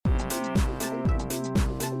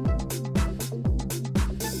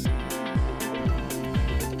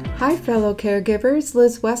Hi, fellow caregivers.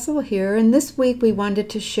 Liz Wessel here, and this week we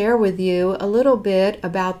wanted to share with you a little bit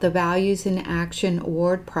about the Values in Action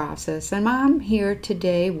award process. And I'm here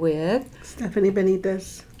today with Stephanie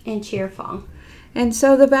Benitez and Cheer Fong. And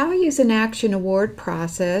so the Values in Action award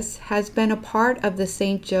process has been a part of the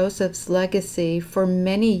St. Joseph's legacy for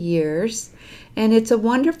many years, and it's a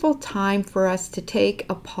wonderful time for us to take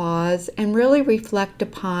a pause and really reflect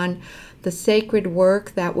upon the sacred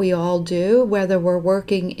work that we all do, whether we're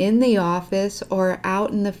working in the office or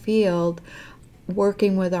out in the field,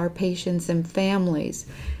 working with our patients and families.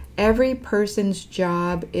 Every person's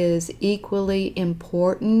job is equally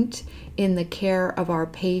important in the care of our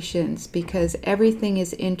patients because everything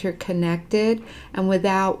is interconnected, and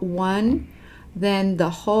without one, then the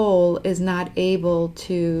whole is not able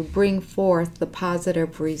to bring forth the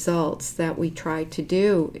positive results that we try to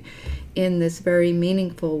do in this very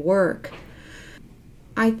meaningful work.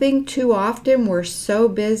 I think too often we're so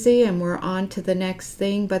busy and we're on to the next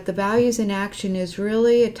thing, but the Values in Action is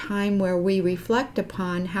really a time where we reflect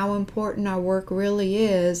upon how important our work really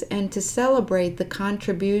is and to celebrate the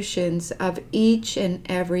contributions of each and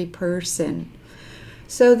every person.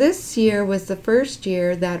 So this year was the first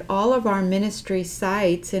year that all of our ministry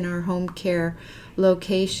sites in our home care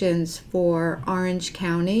locations for Orange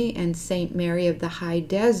County and St. Mary of the High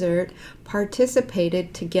Desert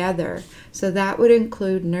participated together. So that would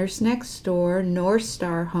include Nurse Next Door, North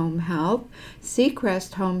Star Home Health,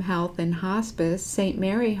 Seacrest Home Health and Hospice, St.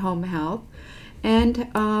 Mary Home Health, and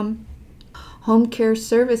Home Care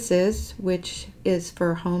Services, which is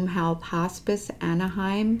for Home Health Hospice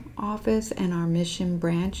Anaheim office and our Mission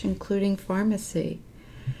branch, including pharmacy.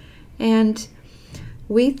 And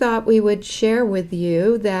we thought we would share with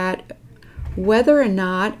you that whether or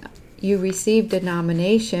not you received a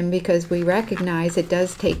nomination, because we recognize it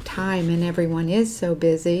does take time and everyone is so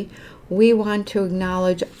busy, we want to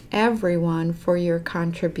acknowledge everyone for your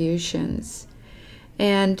contributions.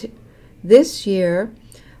 And this year,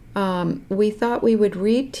 we thought we would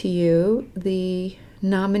read to you the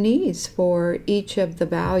nominees for each of the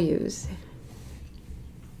values.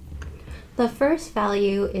 The first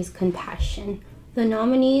value is compassion. The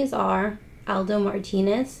nominees are Aldo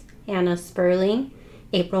Martinez, Anna Sperling,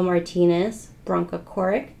 April Martinez, Bronca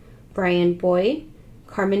Corick, Brian Boyd,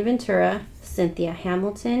 Carmen Ventura, Cynthia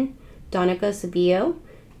Hamilton, Donica Sabio,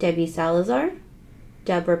 Debbie Salazar,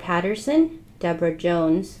 Deborah Patterson, Deborah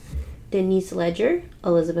Jones, Denise Ledger,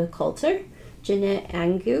 Elizabeth Coulter, Jeanette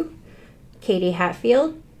Angu, Katie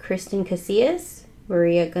Hatfield, Kristen Casillas,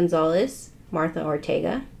 Maria Gonzalez, Martha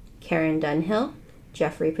Ortega, Karen Dunhill,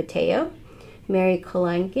 Jeffrey Pateo, Mary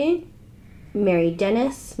Kolankin, Mary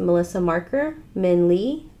Dennis, Melissa Marker, Min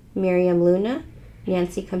Lee, Miriam Luna,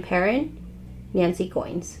 Nancy Comparin, Nancy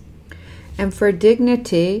Goins. And for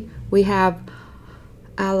dignity, we have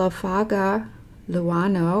Alafaga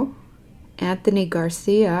Luano, Anthony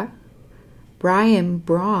Garcia, Brian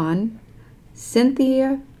Braun,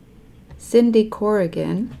 Cindy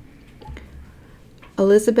Corrigan,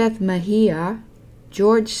 Elizabeth Mejia,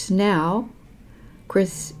 George Snell,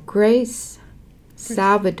 Grace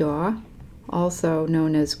Salvador, also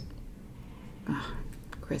known as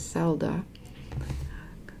Griselda.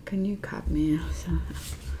 Can you cut me?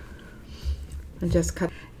 I just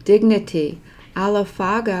cut. Dignity,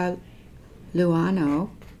 Alafaga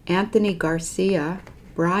Luano, Anthony Garcia,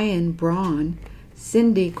 Brian Braun,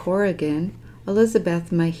 Cindy Corrigan,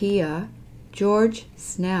 Elizabeth Mejia, George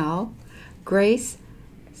Snell, Grace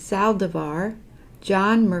Saldivar,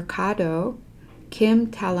 John Mercado, Kim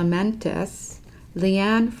Talamentes,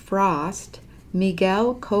 Leanne Frost,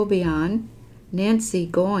 Miguel Cobian, Nancy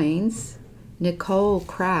Goins, Nicole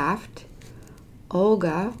Kraft,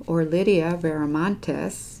 Olga or Lydia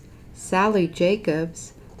Veramontes, Sally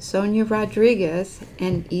Jacobs, Sonia Rodriguez,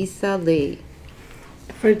 and Isa Lee.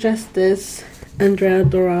 For Justice, Andrea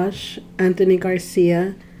Dorash, Anthony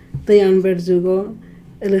Garcia, Leon Verdugo,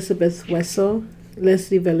 Elizabeth Wessel,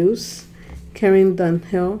 Leslie Veluz, Karen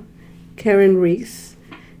Dunhill, Karen Reese,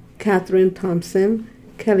 Catherine Thompson,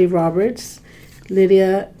 Kelly Roberts,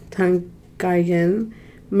 Lydia Tangayen,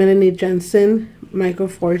 Melanie Jensen, Michael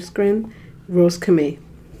Forsgren, Rose Kamei.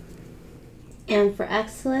 And for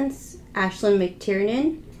excellence, Ashlyn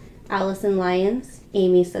McTiernan, Allison Lyons,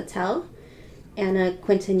 Amy Sattel, Anna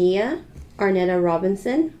Quintanilla, Arnetta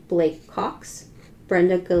Robinson, Blake Cox,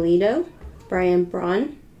 Brenda Galido, Brian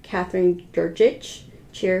Braun, Catherine Georgich,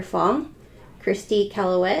 Cheer Fong, Christy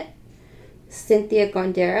Calouette, Cynthia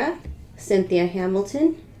Gondera, Cynthia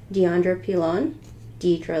Hamilton, Deandra Pilon,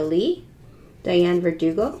 Deidre Lee, Diane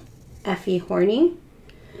Verdugo, Effie Horning,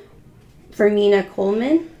 Fermina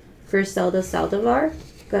Coleman, Griselda Saldivar,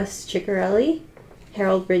 Gus Ciccarelli,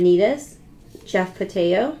 Harold Benitez, Jeff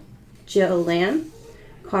Pateo, Jill Lamb,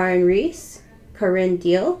 Karen Reese, Corinne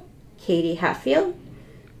Deal, Katie Hatfield,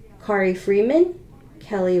 Kari Freeman,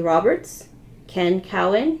 Kelly Roberts, Ken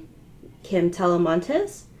Cowan, Kim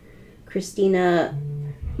Telemontes, Christina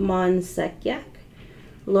Monsekiak,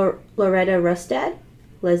 Loretta Rustad,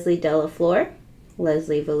 Leslie Delafleur,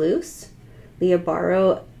 Leslie Valus,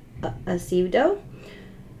 Leobaro Acevedo,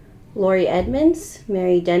 Lori Edmonds,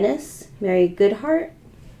 Mary Dennis, Mary Goodhart,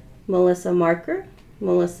 Melissa Marker,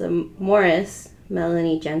 Melissa Morris,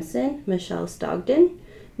 Melanie Jensen, Michelle Stogden,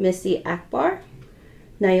 Missy Akbar,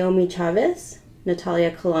 Naomi Chavez,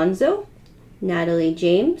 Natalia Colonzo, Natalie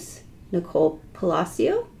James, Nicole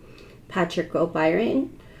Palacio, Patrick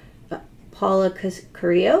O'Byron, Paula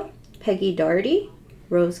Carrillo, Peggy Doherty,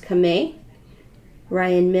 Rose Kamei,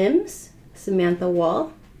 Ryan Mims, Samantha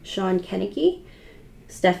Wall, Sean Kennedy,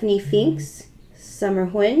 Stephanie Finks, Summer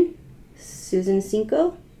Huynh, Susan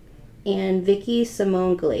Cinco, and Vicky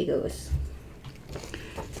Simone Gallegos.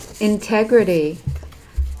 Integrity: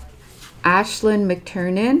 Ashlyn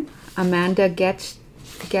McTurnan, Amanda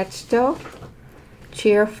Getsto,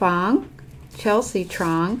 Cheer Fong, Chelsea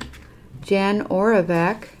Trong, Jen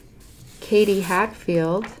Oravec, Katie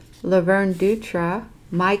Hatfield, Laverne Dutra,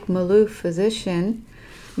 Mike Malou, physician,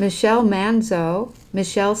 Michelle Manzo,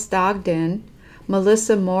 Michelle Stogden,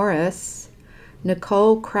 Melissa Morris,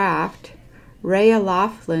 Nicole Kraft, Rhea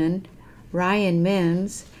Laughlin, Ryan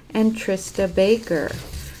Mims, and Trista Baker.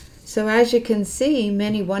 So as you can see,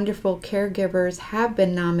 many wonderful caregivers have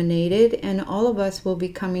been nominated, and all of us will be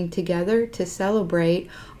coming together to celebrate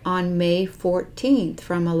on May 14th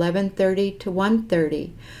from 11:30 to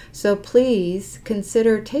 1:30. So please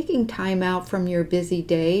consider taking time out from your busy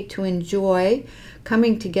day to enjoy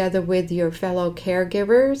coming together with your fellow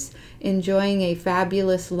caregivers, enjoying a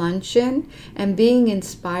fabulous luncheon, and being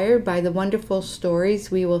inspired by the wonderful stories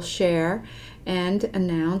we will share and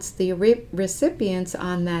announce the recipients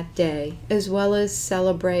on that day, as well as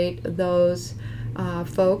celebrate those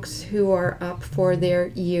folks who are up for their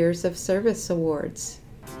Years of Service Awards.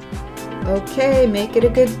 Okay, make it a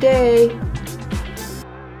good day.